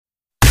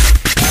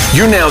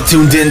You're now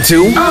tuned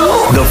into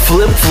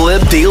the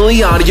Flip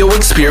Daily Audio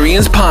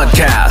Experience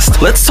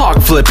Podcast. Let's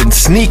talk flipping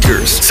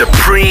sneakers,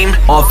 Supreme,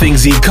 all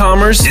things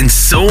e-commerce, and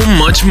so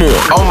much more.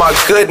 Oh my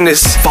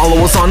goodness. Follow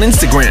us on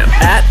Instagram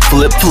at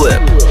Flip.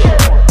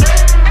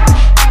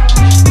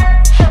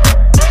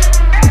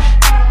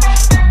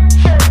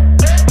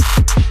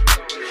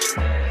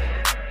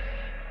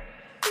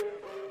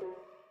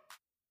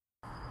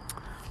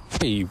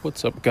 Hey,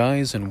 what's up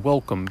guys, and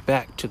welcome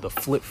back to the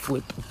Flip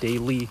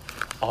Daily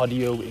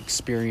Audio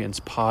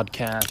Experience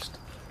Podcast.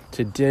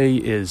 Today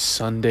is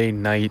Sunday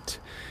night,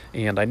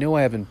 and I know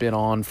I haven't been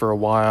on for a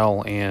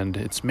while, and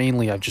it's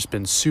mainly I've just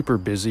been super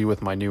busy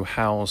with my new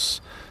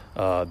house,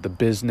 the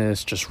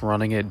business, just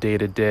running it day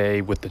to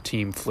day with the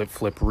team Flip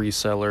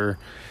Reseller,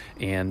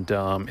 and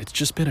it's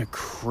just been a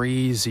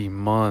crazy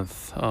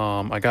month.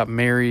 I got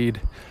married,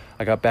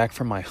 I got back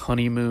from my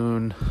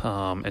honeymoon,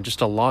 and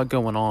just a lot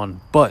going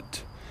on,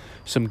 but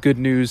some good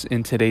news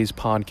in today's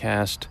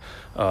podcast.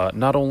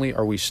 Not only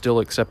are we still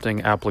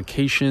accepting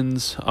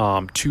applications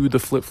to the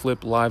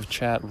Flip live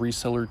chat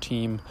reseller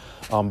team,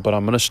 but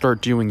I'm going to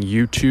start doing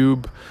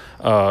YouTube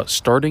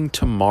starting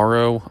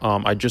tomorrow.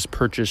 I just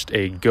purchased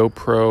a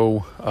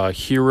GoPro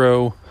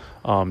Hero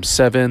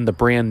 7, the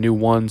brand new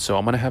one, so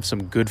I'm going to have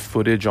some good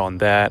footage on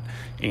that,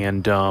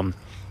 and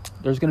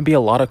there's going to be a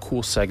lot of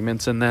cool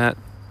segments in that.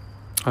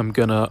 I'm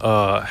going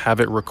to have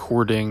it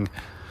recording.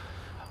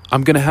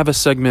 I'm going to have a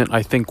segment,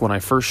 I think, when I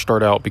first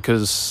start out,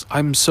 because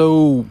I want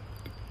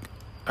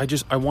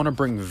to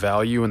bring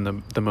value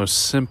in the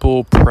most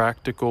simple,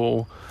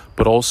 practical,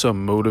 but also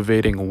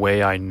motivating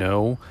way I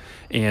know.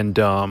 And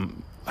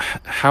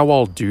how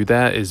I'll do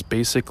that is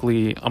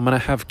basically I'm going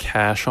to have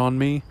cash on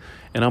me,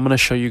 and I'm going to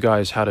show you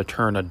guys how to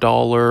turn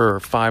 $1 or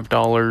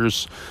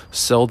 $5,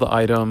 sell the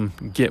item,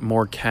 get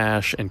more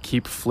cash, and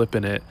keep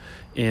flipping it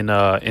in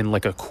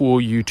like a cool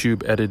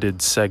YouTube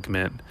edited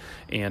segment.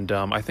 And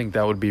I think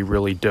that would be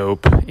really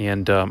dope,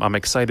 and I'm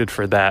excited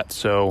for that.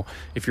 So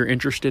if you're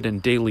interested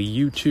in daily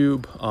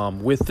YouTube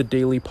with the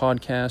daily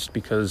podcast,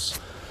 because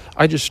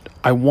I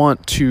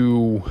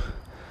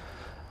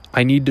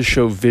need to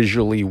show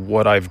visually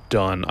what I've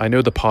done. I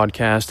know the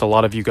podcast, a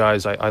lot of you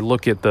guys, I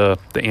look at the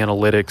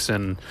analytics,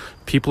 and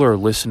people are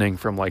listening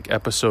from like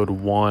episode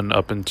 1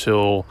 up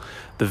until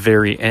the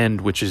very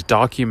end, which is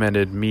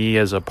documented me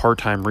as a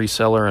part-time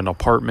reseller, an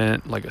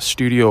apartment, like a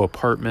studio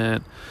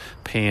apartment,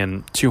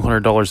 paying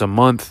 $200 a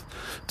month,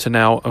 to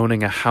now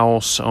owning a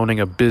house, owning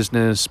a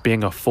business,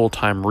 being a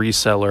full-time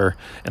reseller.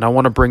 And I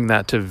want to bring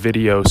that to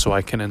video so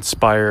I can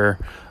inspire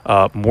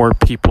more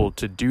people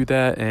to do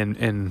that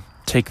and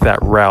take that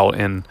route.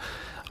 And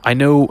I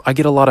know I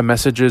get a lot of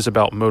messages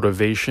about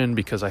motivation,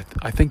 because I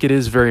think it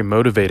is very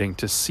motivating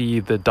to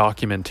see the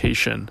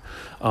documentation.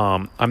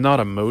 I'm not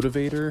a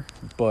motivator,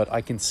 but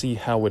I can see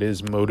how it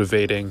is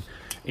motivating,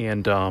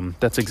 and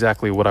that's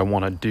exactly what I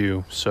want to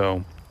do.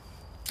 So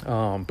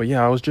but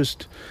yeah, I was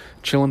just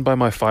chilling by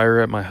my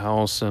fire at my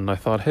house, and I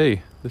thought,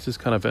 hey, this is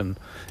kind of an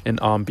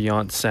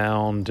ambient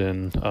sound,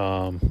 and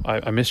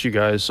I miss you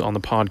guys on the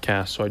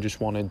podcast, so I just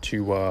wanted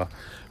to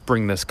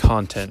bring this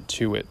content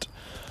to it.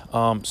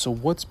 So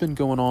what's been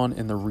going on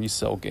in the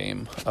resale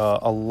game?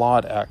 A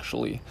lot,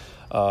 actually.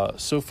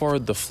 So far,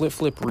 the Flip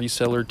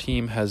reseller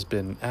team has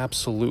been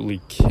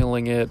absolutely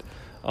killing it.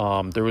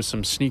 There was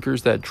some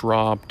sneakers that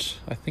dropped,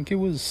 I think it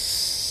was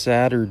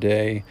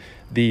Saturday,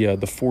 the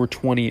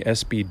 420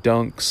 SB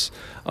Dunks.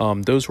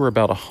 Those were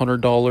about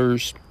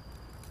 $100.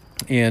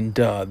 And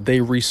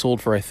they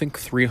resold for, I think,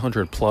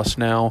 300 plus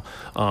now.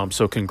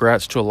 So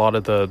congrats to a lot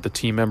of the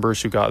team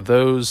members who got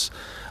those.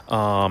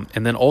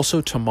 And then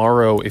also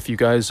tomorrow, if you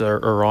guys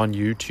are on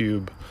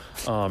YouTube,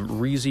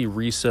 Reezy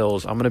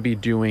Resells, I'm going to be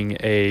doing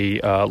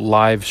a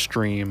live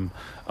stream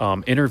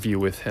interview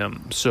with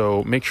him.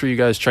 So make sure you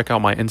guys check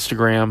out my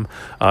Instagram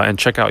and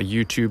check out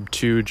YouTube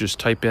too. Just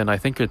type in, I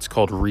think it's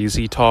called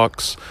Reezy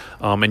Talks,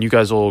 and you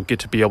guys will get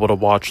to be able to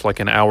watch like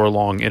an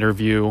hour-long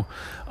interview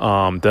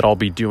that I'll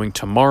be doing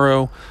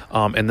tomorrow.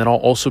 And then I'll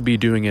also be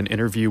doing an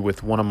interview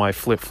with one of my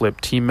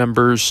Flip team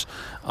members.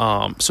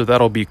 So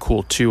that'll be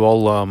cool too.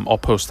 I'll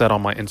post that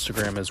on my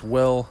Instagram as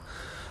well.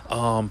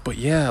 But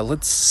yeah,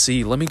 let's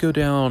see. Let me go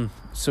down.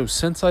 So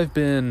since I've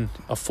been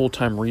a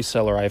full-time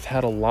reseller, I've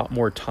had a lot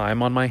more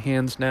time on my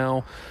hands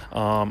now.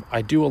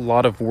 I do a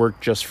lot of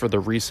work just for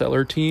the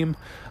reseller team.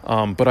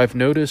 But I've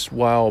noticed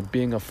while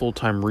being a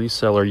full-time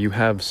reseller, you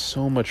have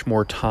so much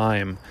more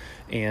time,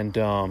 and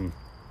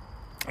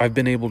I've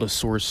been able to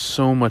source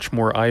so much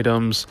more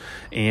items,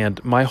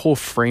 and my whole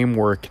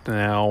framework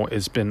now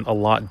has been a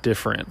lot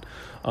different.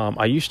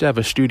 I used to have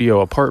a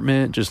studio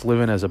apartment, just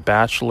living as a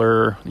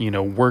bachelor,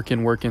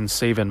 working,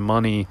 saving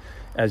money,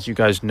 as you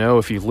guys know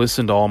if you've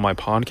listened to all my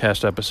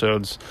podcast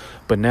episodes.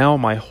 But now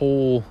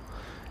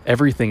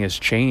everything has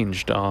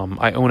changed.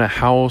 I own a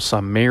house,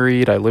 I'm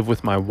married, I live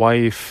with my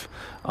wife,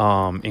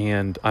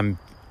 and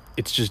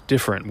it's just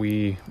different.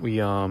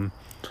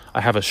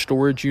 I have a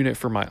storage unit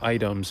for my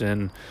items.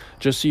 And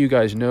just so you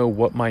guys know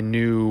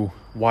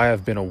why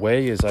I've been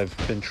away is I've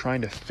been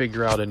trying to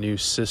figure out a new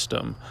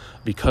system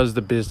because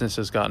the business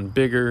has gotten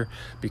bigger,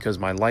 because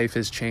my life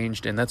has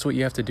changed, and that's what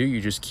you have to do.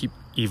 You just keep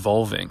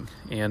evolving.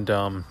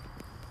 And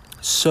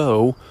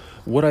so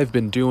what I've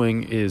been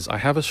doing is I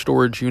have a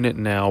storage unit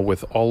now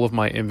with all of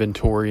my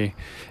inventory,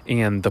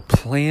 and the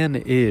plan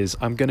is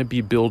I'm going to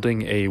be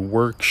building a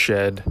work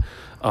shed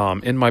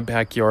in my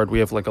backyard. We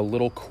have like a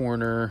little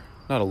corner,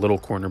 not a little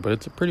corner, but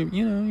it's a pretty,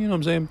 you know what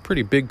I'm saying,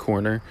 pretty big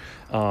corner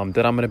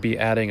that I'm going to be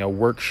adding a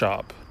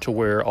workshop to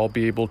where I'm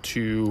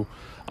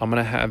going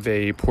to have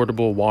a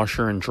portable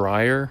washer and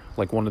dryer,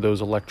 like one of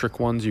those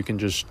electric ones. You can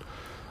just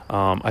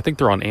I think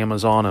they're on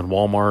Amazon and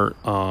Walmart.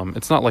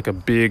 It's not like a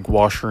big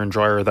washer and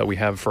dryer that we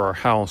have for our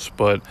house,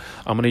 but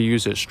I'm going to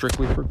use it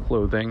strictly for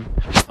clothing.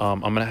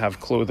 I'm going to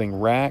have clothing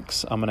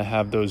racks. I'm going to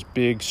have those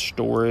big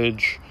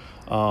storage,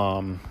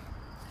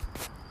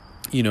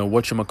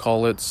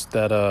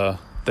 whatchamacallits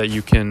that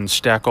you can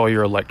stack all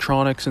your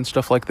electronics and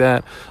stuff like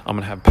that. I'm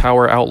going to have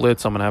power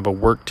outlets. I'm going to have a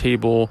work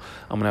table.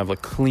 I'm going to have a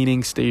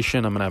cleaning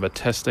station. I'm going to have a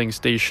testing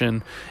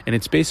station. And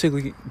it's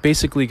basically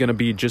going to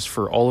be just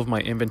for all of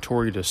my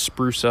inventory to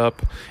spruce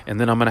up. And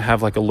then I'm going to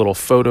have like a little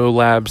photo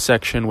lab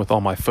section with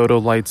all my photo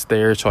lights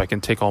there so I can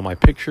take all my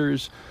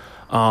pictures.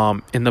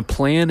 And the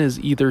plan is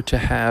either to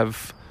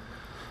have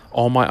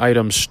all my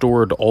items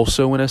stored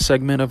also in a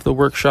segment of the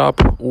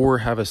workshop or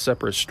have a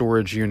separate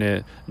storage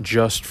unit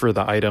just for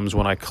the items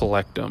when I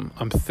collect them.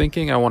 I'm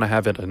thinking I want to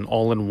have it an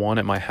all-in-one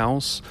at my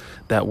house.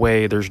 That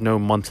way there's no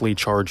monthly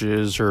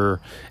charges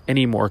or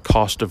any more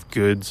cost of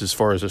goods as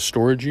far as a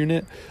storage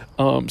unit.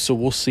 So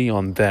we'll see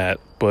on that.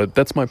 But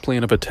that's my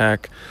plan of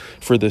attack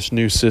for this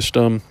new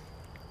system,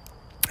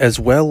 as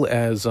well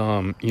as,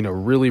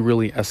 really,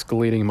 really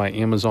escalating my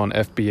Amazon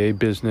FBA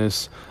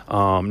business.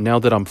 Now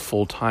that I'm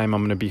full-time,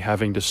 I'm going to be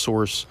having to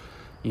source,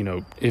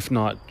 if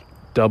not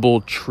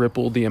double,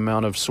 triple the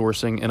amount of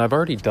sourcing. And I've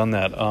already done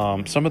that.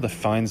 Some of the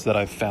finds that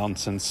I've found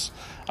since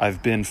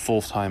I've been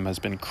full-time has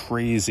been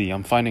crazy.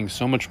 I'm finding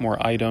so much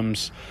more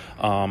items.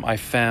 I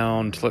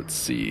found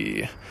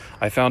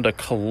a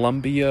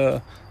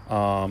Columbia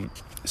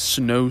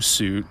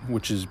snowsuit,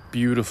 which is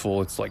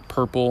beautiful. It's like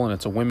purple and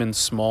it's a women's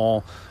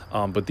small.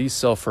 But these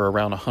sell for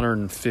around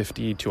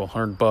 $150 to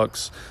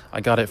 $100.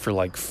 I got it for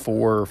like $4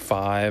 or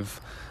 $5.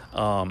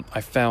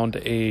 I found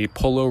a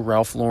Polo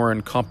Ralph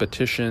Lauren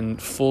competition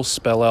full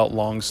spell out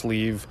long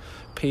sleeve.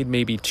 Paid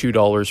maybe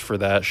 $2 for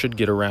that. Should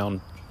get around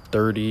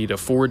 $30 to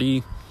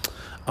 $40.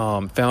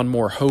 Found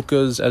more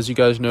Hokas, as you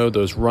guys know,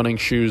 those running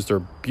shoes. They're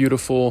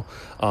beautiful.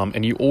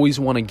 And you always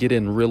want to get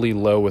in really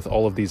low with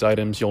all of these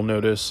items. You'll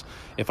notice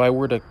if I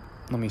were to,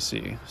 let me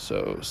see.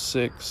 So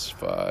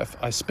 5,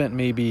 I spent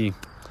maybe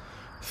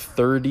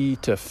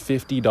 $30 to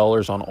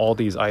 $50 on all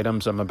these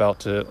items I'm about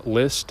to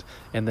list,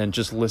 and then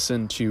just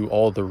listen to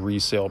all the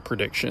resale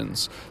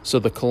predictions. So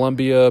the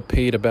Columbia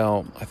paid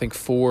about, I think,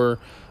 $4,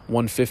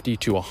 $150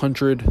 to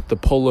 $100. The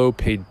Polo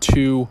paid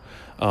 $2.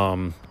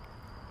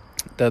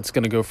 That's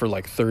going to go for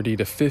like $30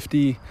 to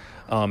 $50.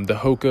 The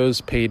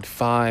Hokas paid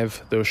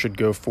 $5. Those should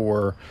go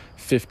for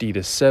 $50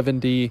 to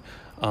 $70.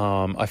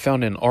 I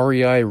found an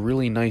REI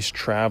really nice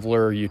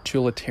traveler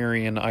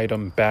utilitarian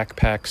item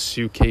backpack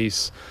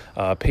suitcase.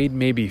 Paid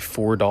maybe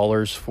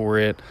 $4 for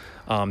it.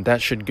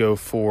 That should go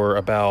for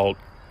about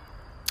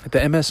the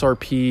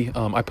MSRP.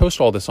 I post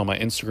all this on my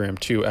Instagram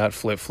too at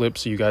FlipFlip,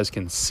 so you guys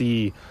can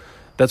see.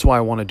 That's why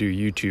I want to do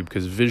YouTube,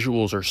 because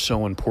visuals are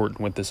so important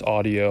with this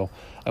audio.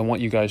 I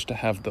want you guys to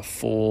have the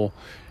full,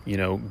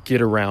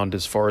 get around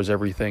as far as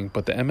everything.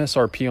 But the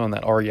MSRP on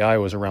that REI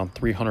was around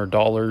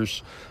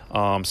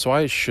 $300. So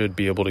I should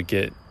be able to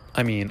get,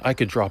 I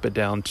could drop it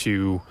down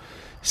to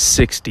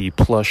 60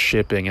 plus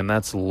shipping, and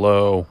that's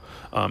low,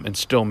 and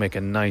still make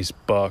a nice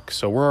buck.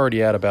 So we're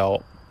already at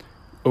about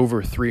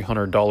over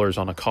 $300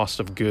 on a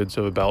cost of goods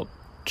of about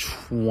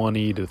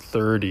 20 to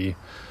 30.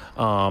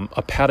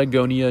 A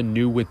Patagonia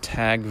new with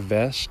tag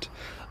vest.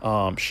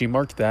 She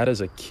marked that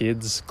as a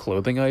kid's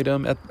clothing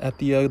item at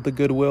the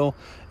Goodwill,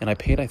 and I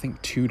paid I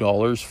think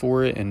 $2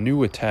 for it. And new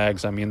with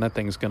tags, that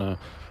thing's gonna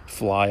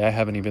fly. I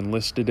haven't even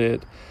listed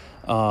it.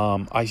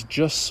 I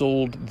just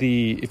sold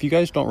if you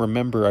guys don't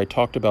remember, I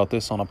talked about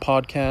this on a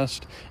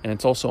podcast, and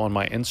it's also on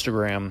my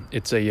Instagram.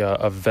 It's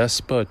a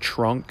Vespa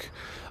trunk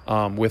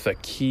with a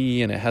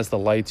key, and it has the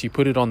lights. You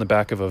put it on the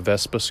back of a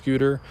Vespa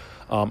scooter.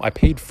 I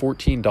paid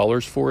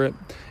 $14 for it,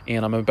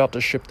 and I'm about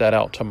to ship that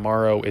out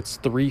tomorrow. It's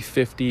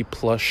 $350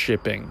 plus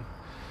shipping.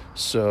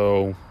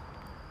 So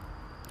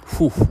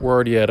we're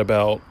already at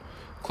about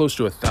close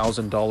to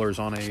 $1,000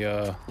 on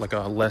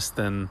a less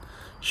than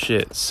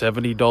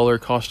 $70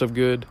 cost of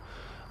good.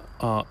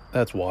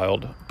 That's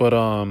wild. But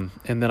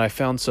and then I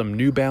found some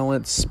New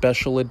Balance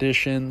special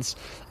editions.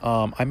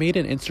 I made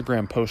an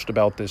Instagram post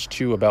about this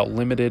too, about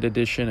limited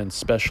edition and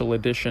special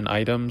edition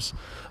items.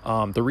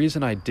 The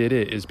reason I did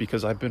it is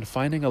because I've been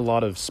finding a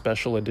lot of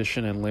special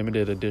edition and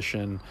limited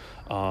edition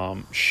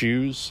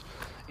shoes,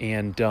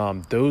 And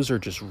those are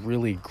just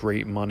really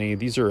great money.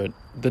 The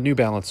New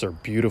Balance are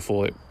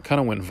beautiful. It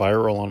kind of went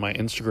viral on my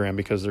Instagram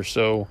because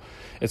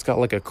it's got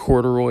like a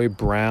corduroy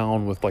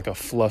brown with like a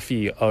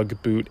fluffy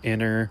Ugg boot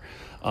inner.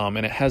 And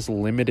it has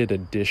limited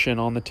edition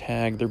on the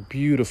tag. They're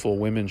beautiful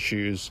women's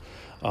shoes.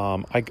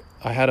 I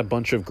had a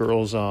bunch of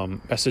girls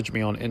message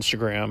me on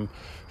Instagram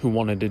who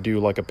wanted to do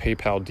like a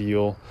PayPal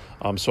deal.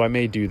 So I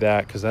may do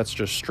that because that's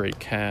just straight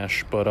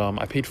cash. But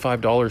I paid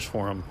 $5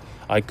 for them.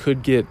 I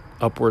could get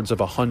upwards of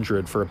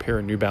 $100 for a pair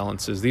of New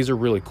Balances. These are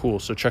really cool.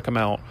 So check them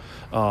out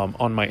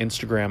on my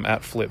Instagram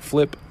at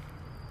FlipFlip.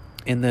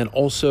 And then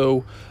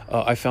also,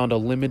 I found a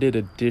limited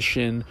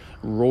edition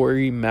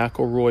Rory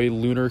McIlroy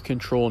Lunar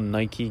Control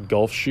Nike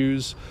golf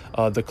shoes.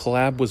 The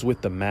collab was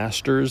with the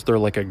Masters. They're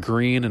like a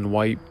green and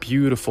white,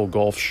 beautiful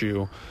golf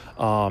shoe.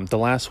 The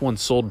last one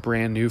sold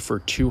brand new for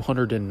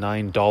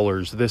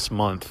 $209 this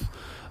month.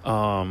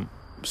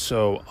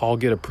 So I'll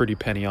get a pretty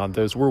penny on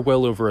those. We're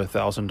well over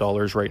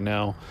 $1,000 right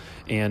now,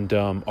 and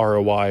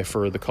ROI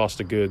for the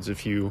cost of goods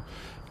if you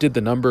did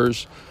the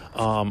numbers.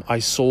 I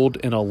sold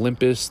an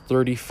Olympus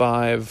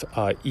 35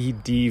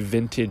 ED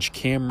vintage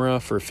camera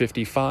for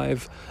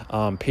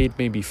 $55. Paid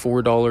maybe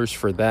 $4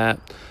 for that.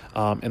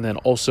 And then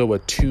also a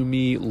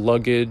Tumi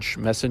luggage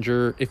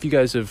messenger. If you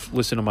guys have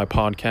listened to my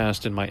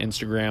podcast and my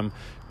Instagram,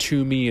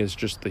 Tumi is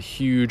just the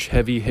huge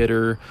heavy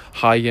hitter,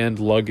 high-end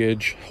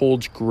luggage,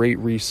 holds great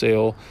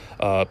resale.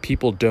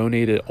 People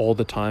donate it all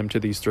the time to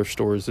these thrift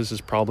stores. This is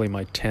probably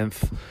my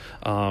 10th.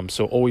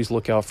 So always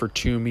look out for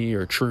Tumi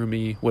or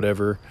Trumi,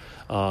 whatever.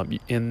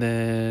 And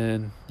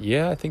then,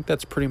 yeah, I think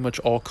that's pretty much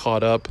all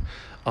caught up.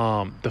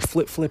 The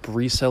FlipFlip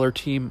reseller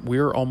team,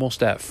 we're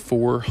almost at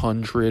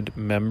 400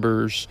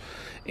 members,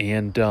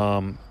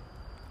 and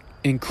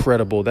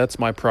incredible. That's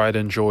my pride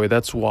and joy.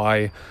 That's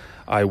why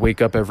I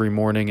wake up every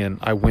morning and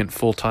I went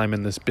full-time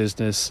in this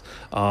business.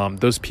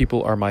 Those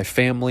people are my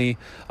family.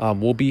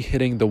 We'll be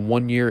hitting the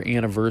 1-year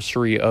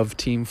anniversary of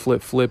Team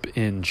FlipFlip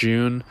in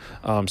June.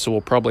 So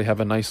we'll probably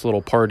have a nice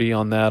little party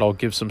on that. I'll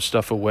give some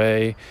stuff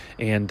away,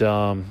 and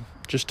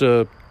just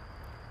a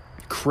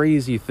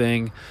crazy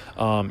thing.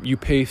 You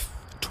pay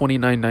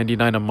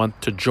 $29.99 a month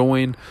to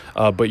join,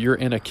 but you're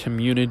in a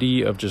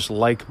community of just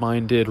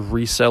like-minded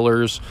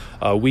resellers.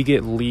 We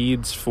get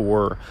leads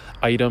for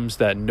items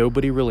that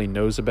nobody really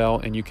knows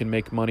about and you can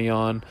make money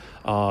on.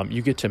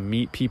 You get to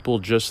meet people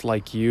just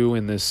like you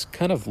in this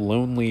kind of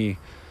lonely,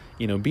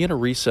 being a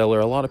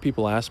reseller. A lot of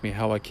people ask me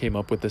how I came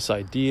up with this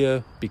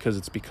idea because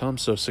it's become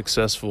so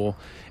successful,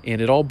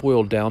 and it all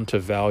boiled down to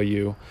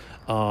value.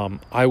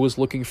 I was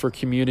looking for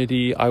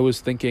community. I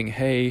was thinking,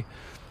 hey,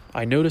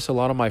 I notice a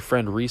lot of my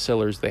friend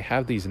resellers, they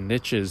have these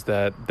niches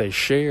that they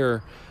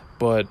share,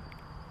 but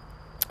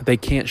they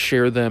can't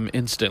share them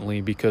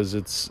instantly because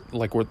it's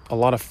like with a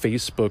lot of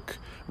Facebook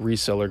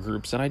reseller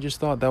groups. And I just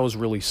thought that was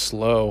really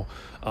slow.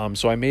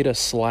 So I made a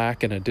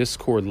Slack and a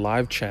Discord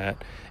live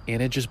chat,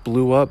 and it just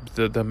blew up.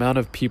 The amount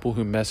of people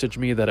who message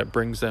me, that it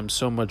brings them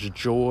so much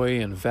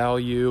joy and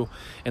value.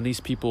 And these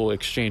people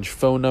exchange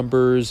phone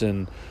numbers,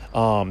 and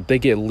they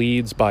get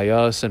leads by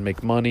us and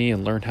make money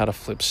and learn how to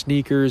flip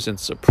sneakers and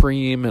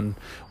Supreme. And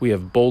we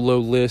have Bolo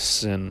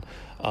lists and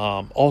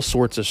all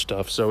sorts of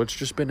stuff. So it's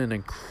just been an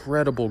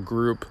incredible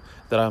group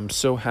that I'm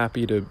so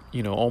happy to,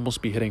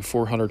 almost be hitting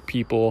 400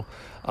 people.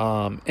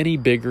 Any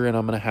bigger and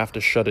I'm going to have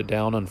to shut it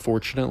down,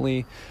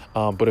 unfortunately.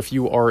 But if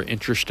you are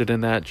interested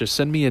in that, just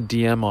send me a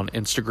DM on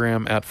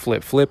Instagram at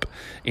FlipFlip,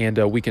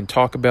 and we can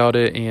talk about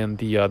it. And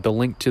the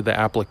link to the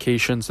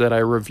applications that I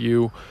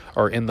review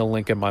are in the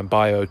link in my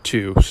bio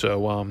too.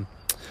 So,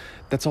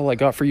 that's all I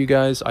got for you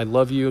guys. I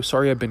love you.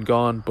 Sorry I've been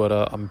gone, but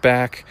I'm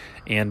back,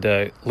 and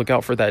look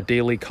out for that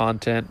daily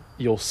content.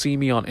 You'll see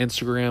me on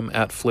Instagram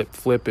at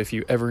FlipFlip if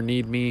you ever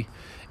need me.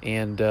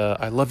 And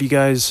I love you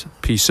guys.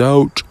 Peace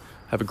out.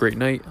 Have a great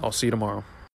night. I'll see you tomorrow.